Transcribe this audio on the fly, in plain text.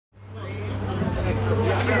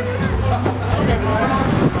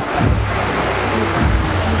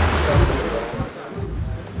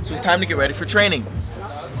It's time to get ready for training.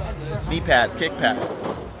 Knee pads, kick pads,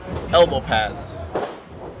 elbow pads.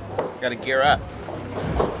 Gotta gear up.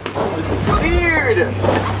 This is weird!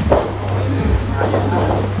 I'm used to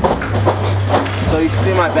this. So you can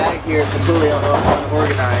see my bag here is completely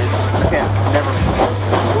unorganized. I can't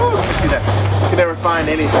see that. I can never find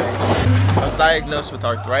anything. I was diagnosed with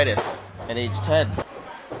arthritis at age 10,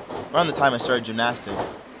 around the time I started gymnastics.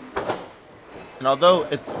 And although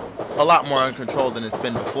it's a lot more uncontrolled than it's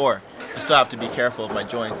been before, I still have to be careful of my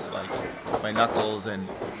joints, like my knuckles and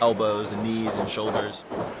elbows and knees and shoulders,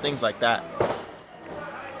 things like that.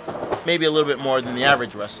 Maybe a little bit more than the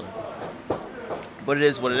average wrestler. But it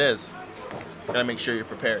is what it is. Gotta make sure you're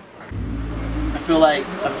prepared. I feel like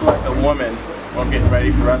a woman while I'm getting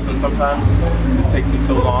ready for wrestling sometimes. It takes me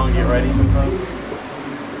so long to get ready sometimes. I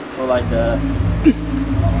feel like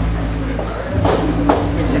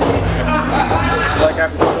I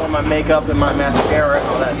have to put on my makeup and my mascara and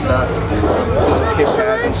all that stuff. Kick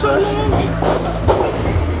pads and such.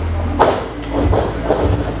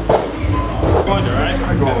 What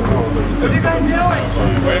are you guys doing?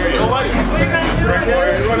 Where are you? What are you guys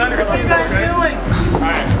doing? What are you guys doing?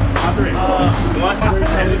 Alright, on three. One.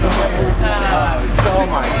 Oh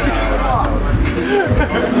my God.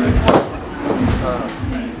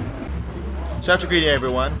 So after greeting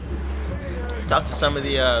everyone, talk to some of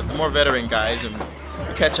the more veteran guys and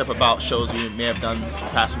we catch up about shows we may have done the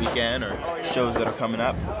past weekend or shows that are coming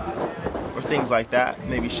up or things like that.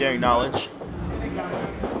 Maybe sharing knowledge.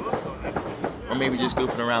 Or maybe just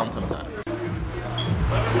goofing around sometimes.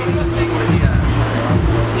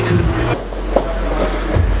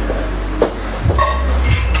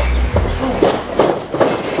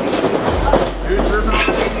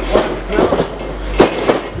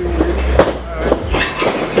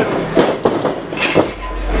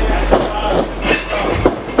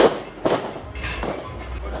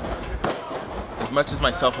 As much as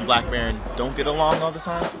myself and Black Baron don't get along all the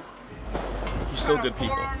time, you're still good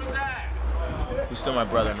people. He's still my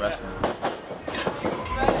brother in wrestling.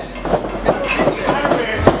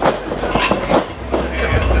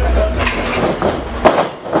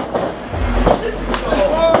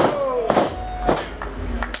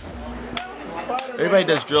 Everybody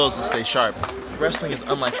does drills to stay sharp. Wrestling is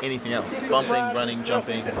unlike anything else. Bumping, running,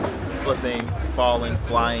 jumping, flipping, falling,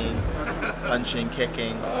 flying, punching,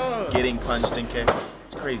 kicking, getting punched and kicked.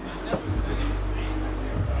 It's crazy.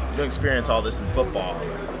 You don't experience all this in football,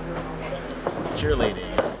 cheerleading,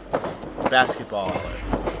 basketball,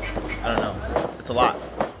 I don't know. It's a lot.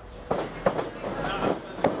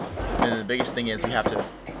 And the biggest thing is we have to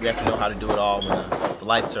know how to do it all when the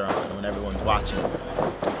lights are on and when everyone's watching.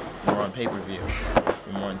 When we're on pay-per-view,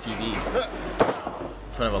 when we're on TV,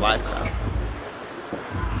 in front of a live crowd.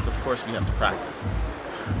 So of course we have to practice.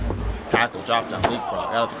 Tackle, drop down,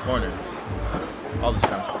 leapfrog, out of the corner, all this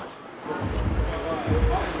kind of stuff.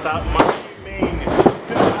 Stop miming.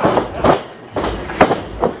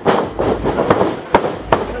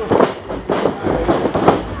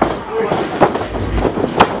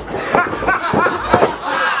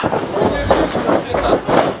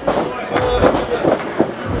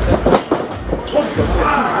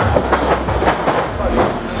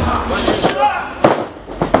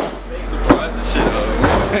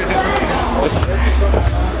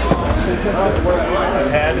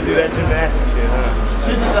 Had to do that gymnastics shit, huh?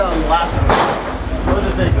 Should have done the last one. What was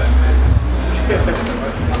the thing?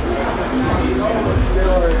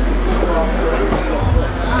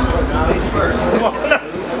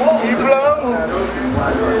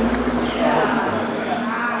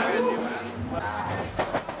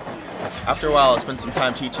 After a while, I spent some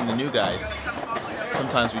time teaching the new guys.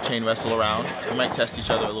 Sometimes we chain wrestle around. We might test each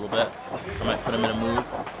other a little bit. I might put him in a move,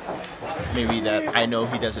 maybe that I know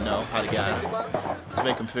he doesn't know how to get out of, to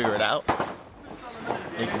make him figure it out.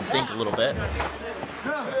 Make him think a little bit.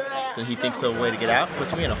 Then he thinks of a way to get out,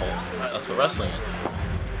 puts me in a hole. That's what wrestling is.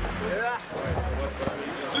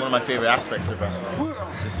 It's one of my favorite aspects of wrestling.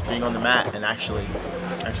 Just being on the mat and actually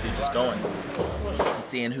just going. And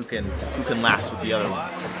seeing who can last with the other one.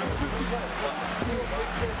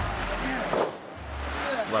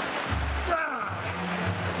 Love it.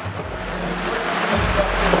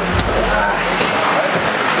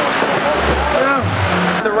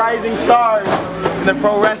 The rising stars in the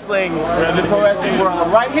pro wrestling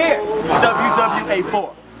world right here,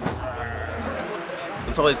 WWA4.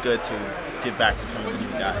 It's always good to give back to some of the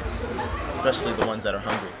new guys, especially the ones that are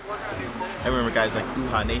hungry. I remember guys like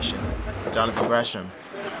Uha Nation, Jonathan Gresham,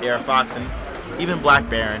 A.R. Fox, and even Black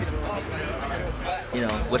Baron,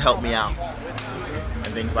 would help me out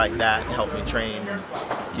and things like that, and help me train and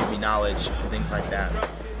give me knowledge and things like that.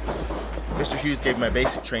 Mr. Hughes gave my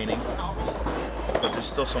basic training, but there's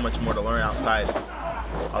still so much more to learn outside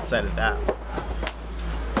of that.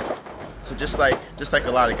 So just like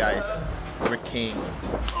a lot of guys, Rick King,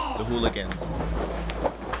 the Hooligans,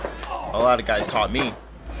 a lot of guys taught me,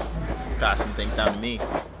 passing things down to me.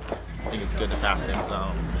 I think it's good to pass things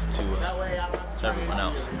down to everyone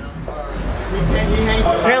else.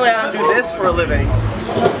 Apparently I don't do this for a living,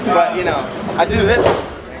 but you know, I do this.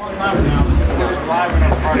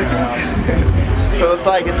 So it's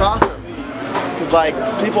like, it's awesome. Because like,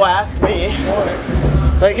 people ask me,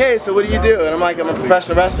 like, hey, so what do you do? And I'm like, I'm a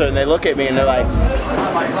professional wrestler, and they look at me and they're like,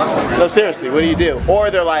 no, seriously, what do you do?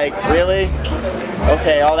 Or they're like, really?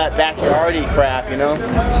 Okay, all that backyardy crap, you know?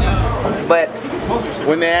 But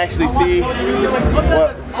when they actually see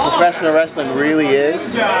what professional wrestling really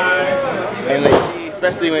is, and they see,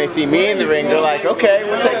 especially when they see me in the ring, they're like, okay,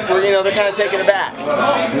 they're kind of taken aback.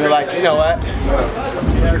 And they're like, you know what?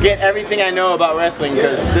 Forget everything I know about wrestling,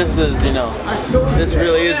 because this is, this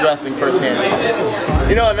really is wrestling firsthand.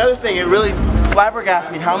 You know, another thing, it really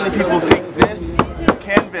flabbergasts me how many people think this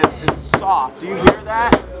canvas is soft. Do you hear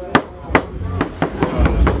that?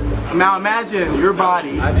 Now imagine your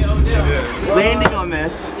body landing on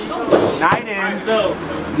this, night in,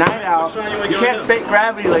 night out. You can't fake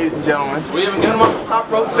gravity, ladies and gentlemen. Put them on the top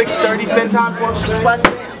rope, 630 senton form, splash,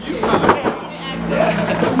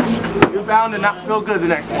 bam. You're bound to not feel good the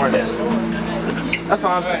next morning. That's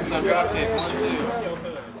all I'm saying.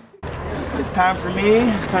 It's time for me.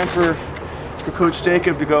 It's time for Coach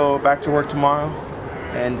Jacob to go back to work tomorrow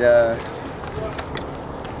and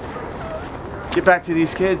get back to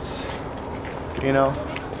these kids. You know,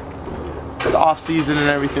 it's the off season and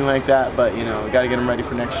everything like that, but you know, we got to get them ready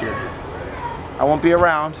for next year. I won't be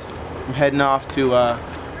around. I'm heading off to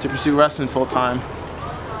pursue wrestling full time,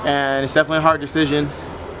 and it's definitely a hard decision.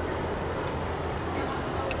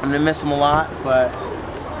 I'm gonna miss them a lot, but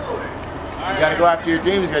you got to go after your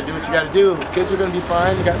dreams. You got to do what you got to do. The kids are gonna be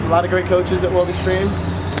fine. You got a lot of great coaches at World Extreme.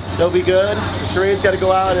 They'll be good. Charade's got to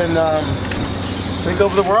go out and take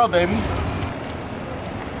over the world, baby.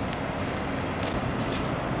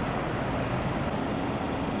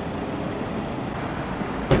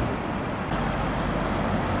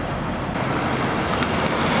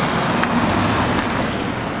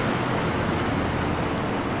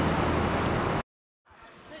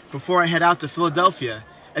 Before I head out to Philadelphia,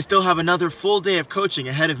 I still have another full day of coaching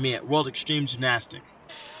ahead of me at World Extreme Gymnastics.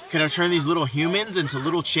 Can I turn these little humans into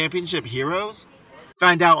little championship heroes?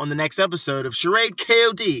 Find out on the next episode of Charade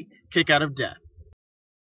KOD, Kick Out of Death.